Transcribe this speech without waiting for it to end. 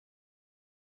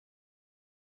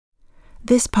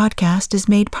This podcast is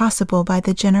made possible by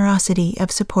the generosity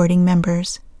of supporting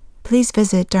members. Please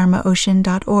visit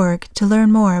dharmaocean.org to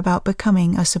learn more about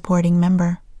becoming a supporting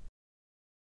member.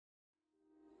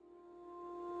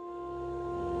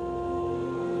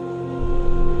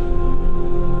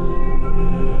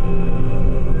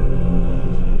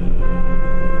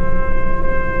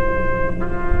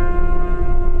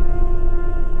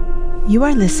 You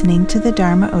are listening to the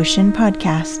Dharma Ocean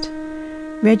podcast.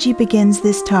 Reggie begins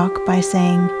this talk by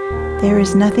saying, "There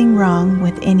is nothing wrong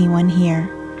with anyone here."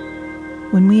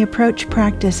 When we approach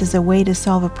practice as a way to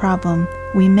solve a problem,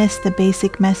 we miss the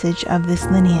basic message of this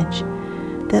lineage,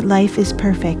 that life is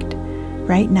perfect,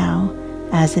 right now,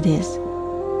 as it is.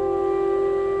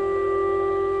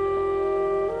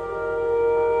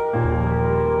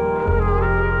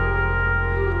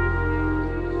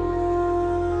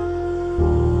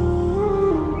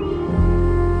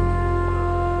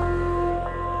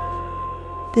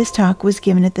 This talk was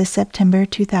given at the September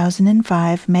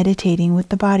 2005 Meditating with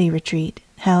the Body retreat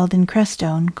held in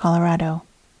Crestone, Colorado.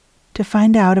 To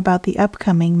find out about the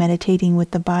upcoming Meditating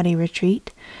with the Body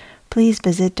retreat, please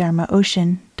visit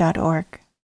dharmaocean.org.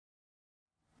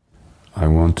 I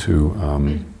want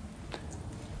to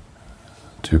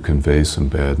convey some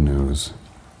bad news.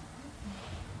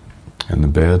 And the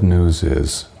bad news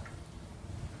is,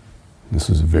 this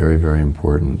is very, very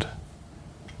important,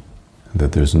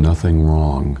 that there's nothing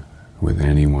wrong with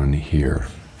anyone here.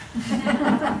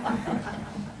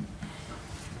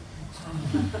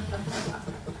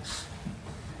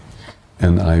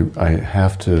 And I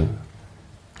have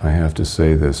to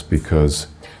say this because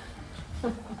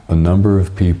a number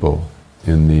of people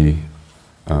in the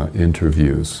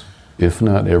interviews, if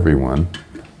not everyone,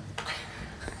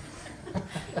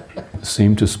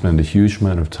 seem to spend a huge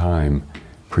amount of time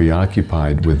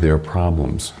preoccupied with their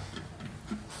problems.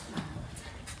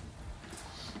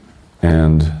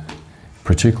 And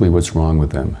particularly what's wrong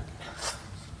with them.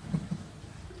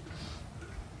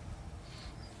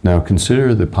 Now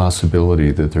consider the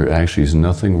possibility that there actually is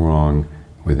nothing wrong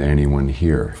with anyone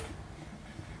here.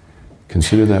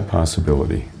 Consider that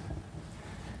possibility.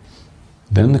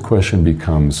 Then the question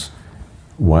becomes,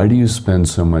 why do you spend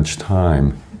so much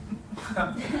time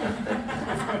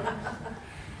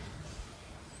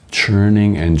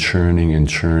churning and churning and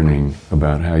churning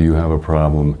about how you have a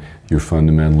problem, you're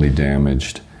fundamentally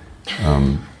damaged,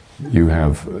 you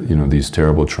have, these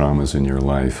terrible traumas in your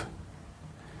life,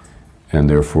 and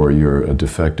therefore you're a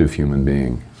defective human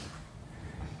being?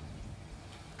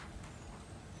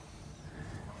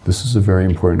 This is a very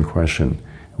important question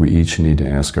we each need to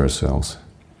ask ourselves.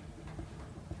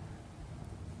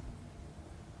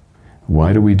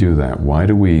 Why do we do that? Why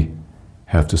do we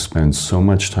have to spend so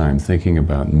much time thinking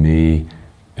about me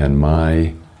and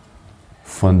my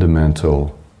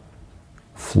fundamental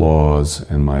flaws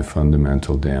and my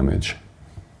fundamental damage?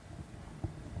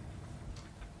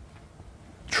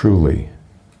 Truly,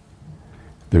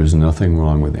 there's nothing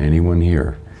wrong with anyone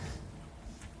here.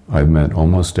 I've met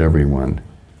almost everyone,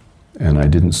 and I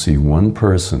didn't see one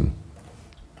person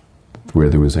where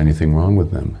there was anything wrong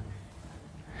with them,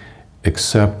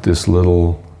 except this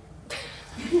little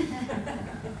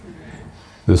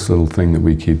thing that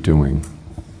we keep doing.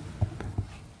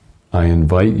 I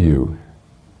invite you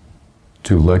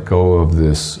to let go of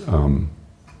this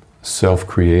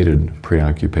self-created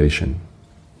preoccupation.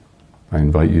 I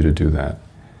invite you to do that.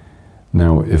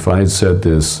 Now, if I had said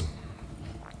this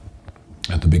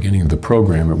at the beginning of the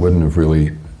program, it wouldn't have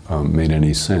really made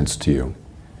any sense to you,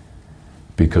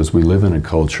 because we live in a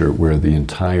culture where the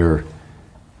entire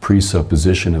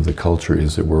presupposition of the culture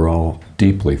is that we're all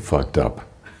deeply fucked up,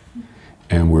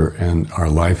 and our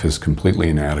life is completely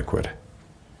inadequate.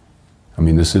 I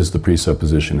mean, this is the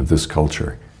presupposition of this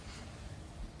culture.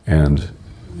 And,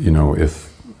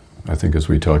 I think as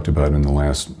we talked about in the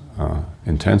last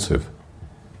intensive,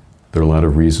 there are a lot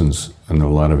of reasons and there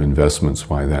are a lot of investments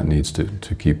why that needs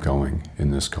to keep going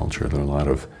in this culture. There are a lot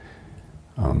of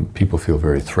people feel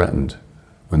very threatened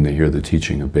when they hear the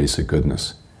teaching of basic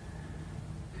goodness.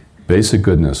 Basic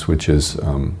goodness, which is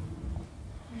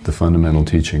the fundamental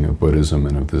teaching of Buddhism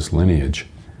and of this lineage,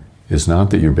 is not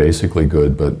that you're basically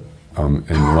good, but in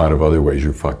a lot of other ways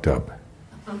you're fucked up.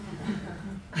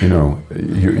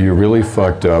 You're really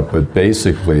fucked up, but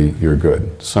basically you're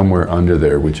good. Somewhere under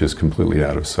there, which is completely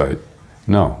out of sight.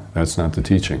 No, that's not the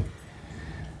teaching.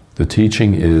 The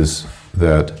teaching is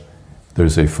that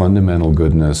there's a fundamental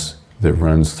goodness that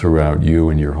runs throughout you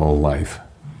and your whole life.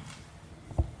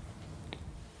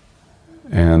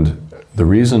 And the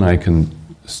reason I can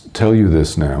tell you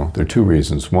this now, there are two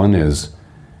reasons. One is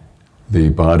the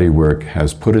body work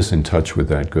has put us in touch with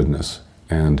that goodness.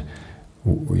 And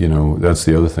that's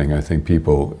the other thing. I think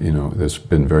people, there's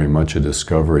been very much a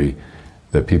discovery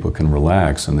that people can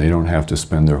relax and they don't have to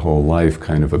spend their whole life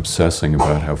kind of obsessing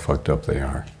about how fucked up they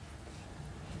are.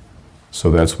 So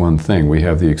that's one thing. We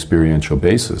have the experiential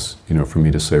basis, for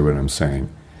me to say what I'm saying.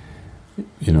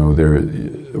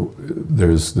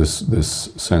 There's this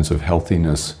sense of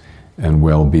healthiness and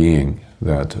well-being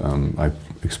that I've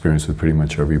experienced with pretty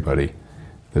much everybody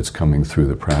that's coming through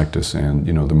the practice. And,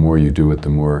 the more you do it, the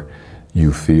more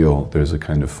you feel there's a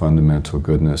kind of fundamental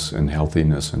goodness and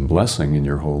healthiness and blessing in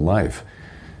your whole life.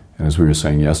 And as we were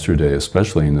saying yesterday,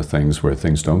 especially in the things where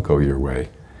things don't go your way,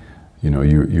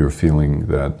 you're feeling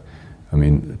that,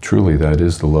 truly that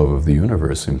is the love of the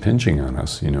universe impinging on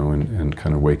us, and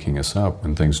kind of waking us up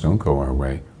when things don't go our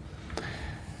way.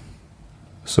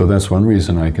 So that's one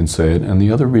reason I can say it. And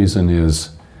the other reason is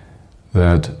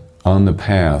that on the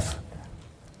path,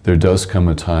 there does come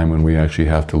a time when we actually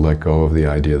have to let go of the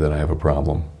idea that I have a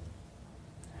problem.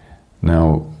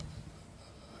 Now,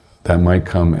 that might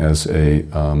come as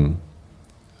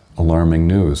alarming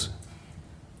news.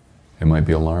 It might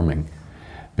be alarming,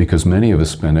 because many of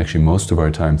us spend actually most of our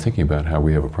time thinking about how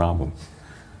we have a problem.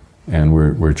 And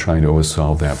we're trying to always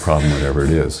solve that problem, whatever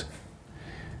it is.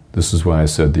 This is why I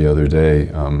said the other day,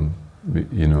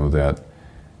 that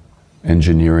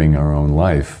engineering our own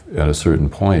life, at a certain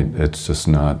point, it's just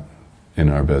not in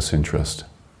our best interest.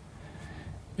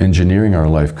 Engineering our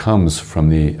life comes from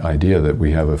the idea that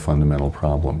we have a fundamental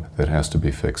problem that has to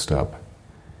be fixed up.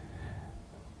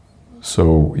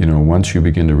 So, once you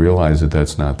begin to realize that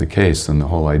that's not the case, then the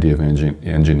whole idea of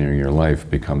engineering your life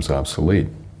becomes obsolete.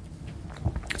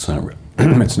 It's not,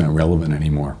 it's not relevant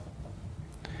anymore.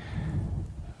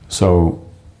 So,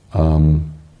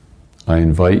 I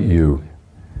invite you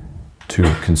to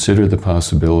consider the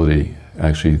possibility,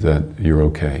 actually, that you're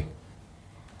okay.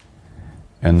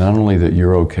 And not only that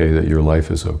you're okay, that your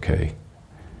life is okay.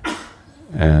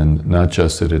 And not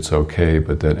just that it's okay,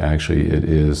 but that actually it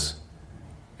is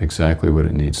exactly what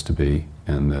it needs to be,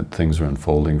 and that things are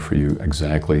unfolding for you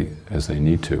exactly as they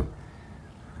need to.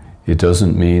 It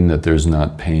doesn't mean that there's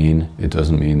not pain. It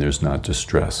doesn't mean there's not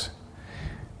distress.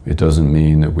 It doesn't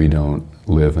mean that we don't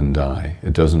live and die.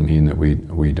 It doesn't mean that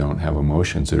we don't have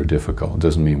emotions that are difficult. It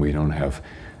doesn't mean we don't have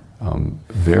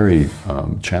very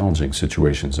challenging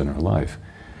situations in our life.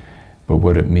 But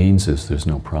what it means is there's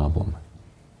no problem.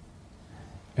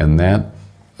 And that,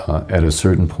 at a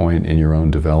certain point in your own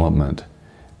development,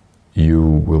 you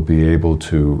will be able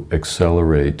to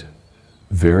accelerate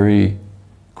very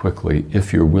quickly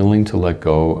if you're willing to let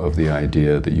go of the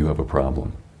idea that you have a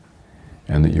problem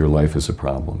and that your life is a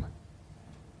problem.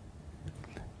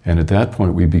 And at that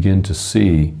point, we begin to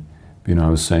see, I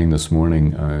was saying this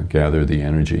morning, gather the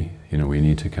energy. We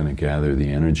need to kind of gather the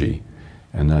energy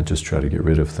and not just try to get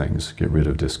rid of things, get rid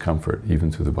of discomfort,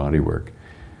 even through the body work.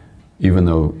 Even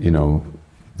though,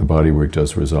 the body work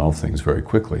does resolve things very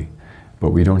quickly.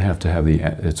 But we don't have to have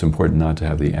it's important not to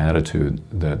have the attitude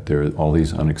that there are all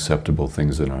these unacceptable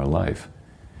things in our life.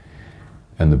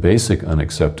 And the basic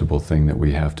unacceptable thing that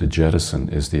we have to jettison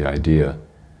is the idea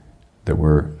that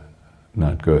we're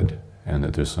not good and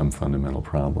that there's some fundamental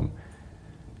problem.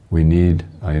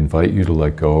 I invite you to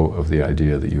let go of the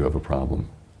idea that you have a problem.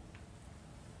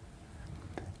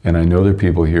 And I know there are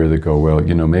people here that go, well,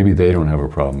 maybe they don't have a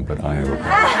problem, but I have a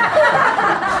problem.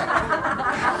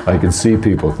 I can see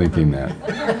people thinking that.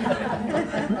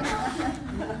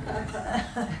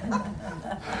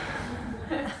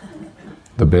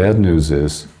 The bad news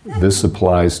is, this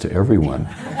applies to everyone,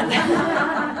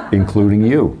 including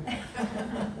you.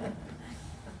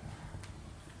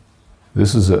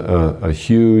 This is a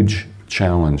huge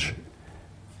challenge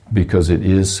because it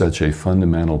is such a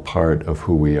fundamental part of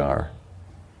who we are,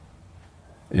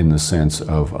 in the sense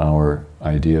of our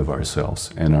idea of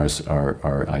ourselves, and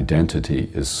our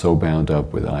identity is so bound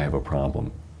up with I have a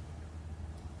problem.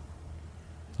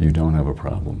 You don't have a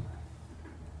problem.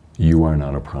 You are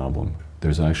not a problem.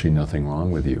 There's actually nothing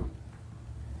wrong with you.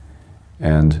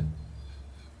 And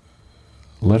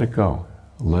let it go.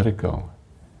 Let it go.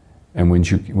 And when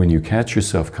you catch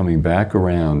yourself coming back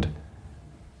around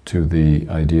to the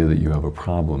idea that you have a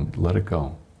problem, let it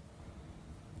go.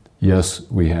 Yes,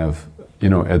 we have,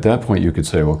 at that point you could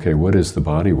say, okay, what is the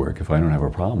body work? If I don't have a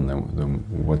problem, then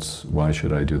why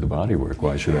should I do the body work?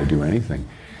 Why should I do anything?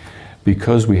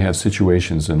 Because we have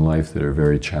situations in life that are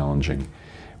very challenging.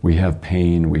 We have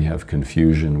pain, we have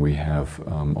confusion, we have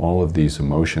all of these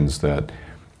emotions that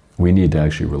we need to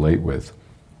actually relate with.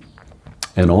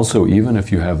 And also, even if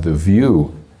you have the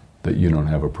view that you don't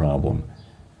have a problem,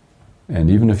 and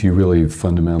even if you really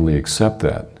fundamentally accept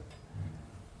that,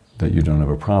 that you don't have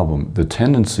a problem, the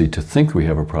tendency to think we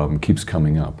have a problem keeps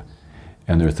coming up.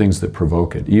 And there are things that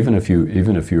provoke it. Even if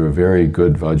you're a very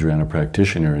good Vajrayana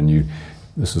practitioner and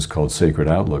this is called sacred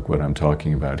outlook, what I'm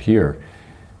talking about here,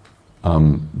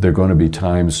 there are going to be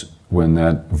times when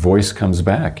that voice comes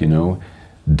back,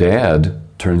 Dad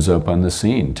turns up on the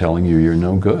scene telling you you're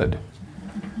no good.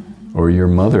 Or your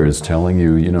mother is telling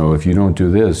you, if you don't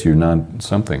do this, you're not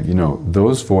something.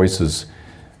 Those voices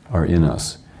are in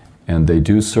us, and they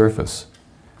do surface.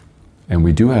 And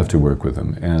we do have to work with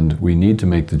them, and we need to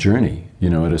make the journey.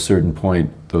 At a certain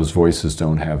point, those voices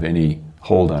don't have any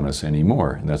hold on us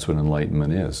anymore, and that's what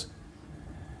enlightenment is.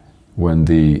 When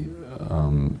the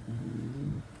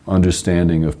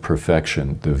understanding of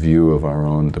perfection, the view of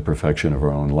the perfection of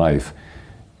our own life,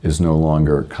 is no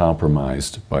longer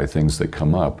compromised by things that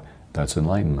come up, that's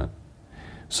enlightenment.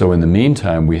 So in the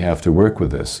meantime, we have to work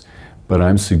with this. But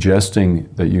I'm suggesting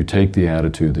that you take the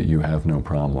attitude that you have no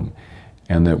problem,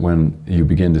 and that when you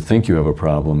begin to think you have a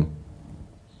problem,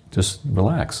 just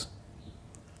relax.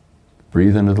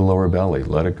 Breathe into the lower belly,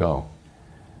 let it go.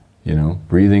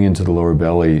 Breathing into the lower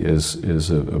belly is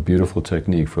a beautiful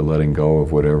technique for letting go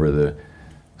of whatever the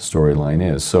storyline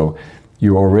is. So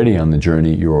you're already on the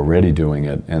journey, you're already doing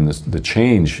it, and the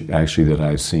change actually that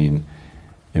I've seen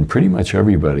in pretty much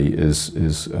everybody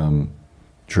is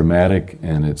dramatic,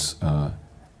 and it's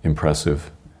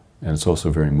impressive, and it's also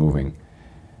very moving.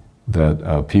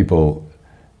 That people,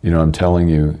 I'm telling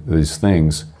you these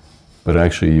things, but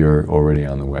actually you're already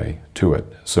on the way to it.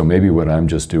 So maybe what I'm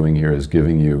just doing here is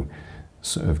giving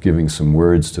some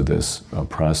words to this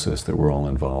process that we're all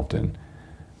involved in,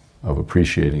 of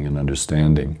appreciating and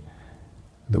understanding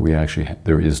that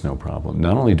there is no problem.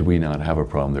 Not only do we not have a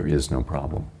problem, there is no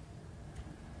problem.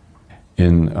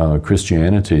 In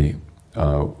Christianity,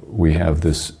 we have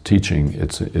this teaching.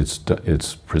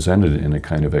 It's presented in a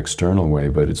kind of external way,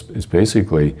 but it's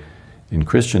basically, in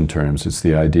Christian terms, it's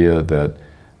the idea that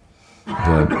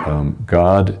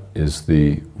God is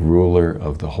the ruler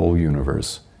of the whole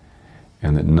universe,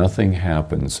 and that nothing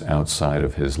happens outside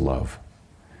of His love.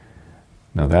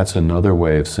 Now that's another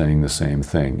way of saying the same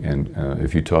thing. And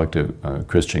if you talk to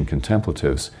Christian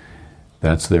contemplatives,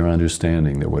 that's their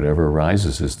understanding, that whatever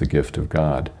arises is the gift of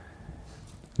God.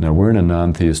 Now we're in a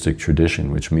non-theistic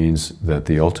tradition, which means that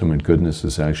the ultimate goodness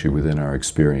is actually within our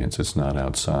experience, it's not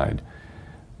outside.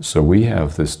 So we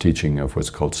have this teaching of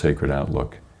what's called sacred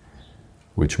outlook,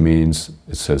 which means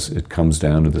it comes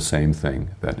down to the same thing,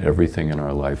 that everything in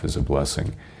our life is a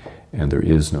blessing, and there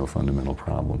is no fundamental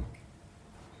problem.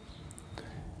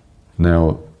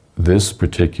 Now, this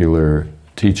particular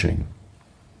teaching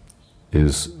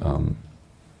is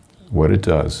what it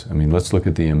does. Let's look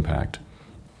at the impact.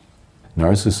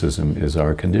 Narcissism is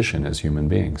our condition as human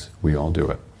beings. We all do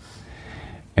it.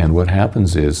 And what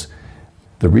happens is,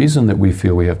 the reason that we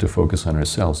feel we have to focus on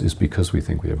ourselves is because we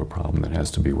think we have a problem that has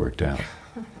to be worked out.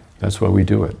 That's why we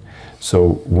do it.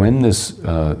 So when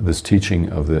this teaching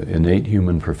of the innate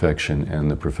human perfection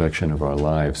and the perfection of our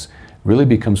lives really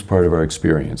becomes part of our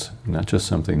experience, not just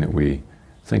something that we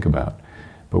think about,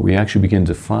 but we actually begin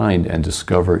to find and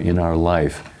discover in our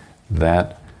life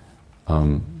that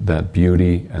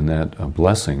beauty and that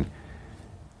blessing,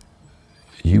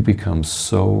 you become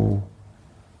so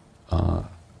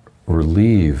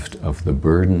relieved of the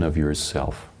burden of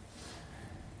yourself.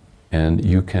 And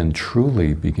you can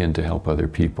truly begin to help other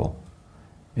people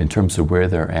in terms of where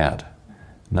they're at.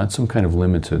 Not some kind of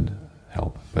limited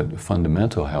help, but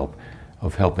fundamental help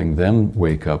of helping them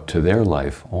wake up to their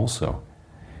life also.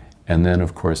 And then,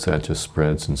 of course, that just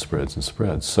spreads and spreads and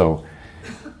spreads. So,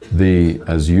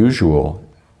 as usual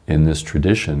in this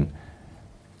tradition,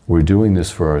 we're doing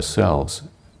this for ourselves,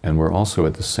 and we're also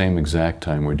at the same exact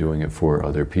time we're doing it for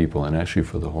other people, and actually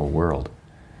for the whole world.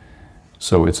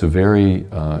 So it's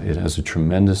it has a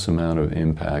tremendous amount of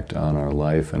impact on our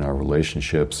life and our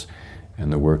relationships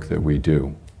and the work that we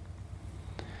do.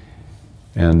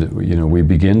 And we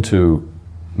begin to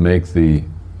make the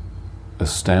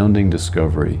astounding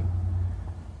discovery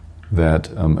that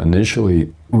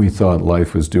initially we thought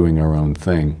life was doing our own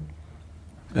thing.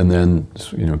 And then,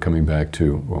 coming back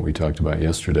to what we talked about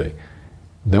yesterday,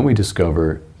 then we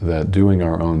discover that doing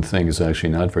our own thing is actually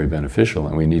not very beneficial,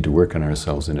 and we need to work on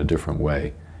ourselves in a different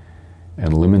way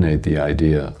and eliminate the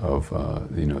idea of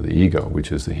the ego,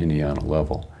 which is the Hinayana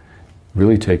level.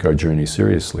 Really take our journey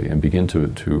seriously and begin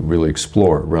to really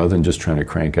explore, rather than just trying to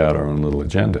crank out our own little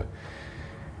agenda.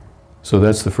 So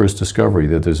that's the first discovery,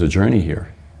 that there's a journey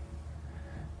here,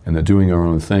 and that doing our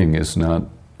own thing is not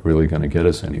really going to get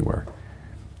us anywhere.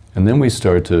 And then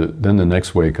then the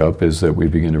next wake up is that we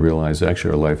begin to realize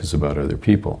actually our life is about other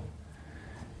people.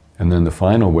 And then the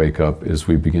final wake up is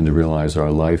we begin to realize our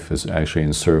life is actually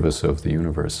in service of the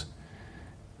universe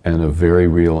and of very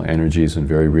real energies and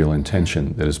very real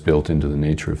intention that is built into the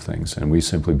nature of things. And we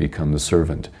simply become the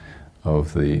servant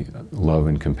of the love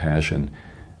and compassion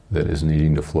that is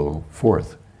needing to flow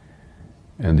forth.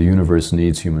 And the universe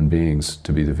needs human beings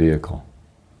to be the vehicle.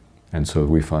 And so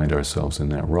we find ourselves in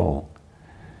that role.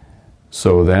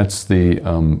 So that's the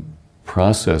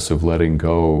process of letting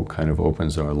go kind of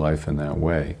opens our life in that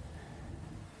way.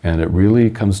 And it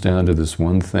really comes down to this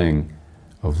one thing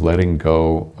of letting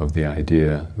go of the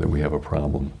idea that we have a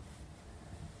problem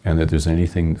and that there's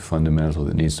anything fundamental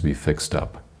that needs to be fixed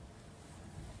up.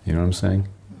 You know what I'm saying?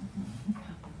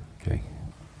 Okay.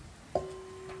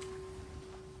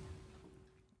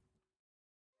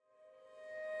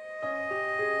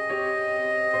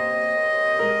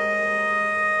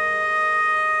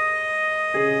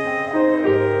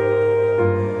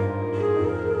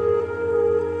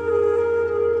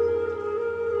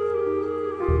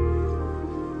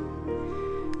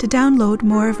 To download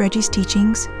more of Reggie's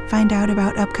teachings, find out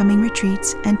about upcoming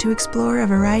retreats, and to explore a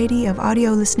variety of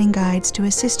audio listening guides to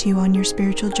assist you on your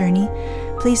spiritual journey,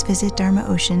 please visit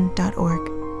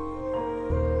dharmaocean.org.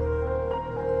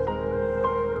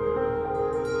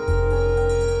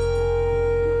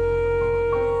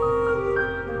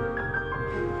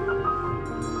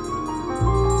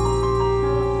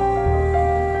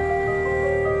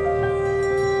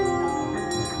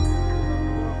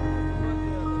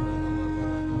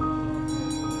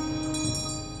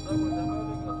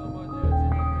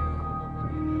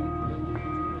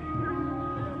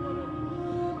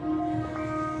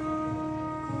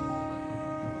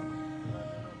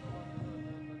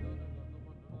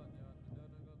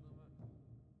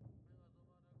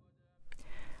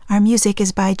 Our music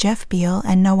is by Jeff Beal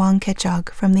and Nawang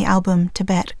Kechog from the album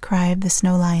Tibet, Cry of the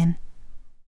Snow Lion.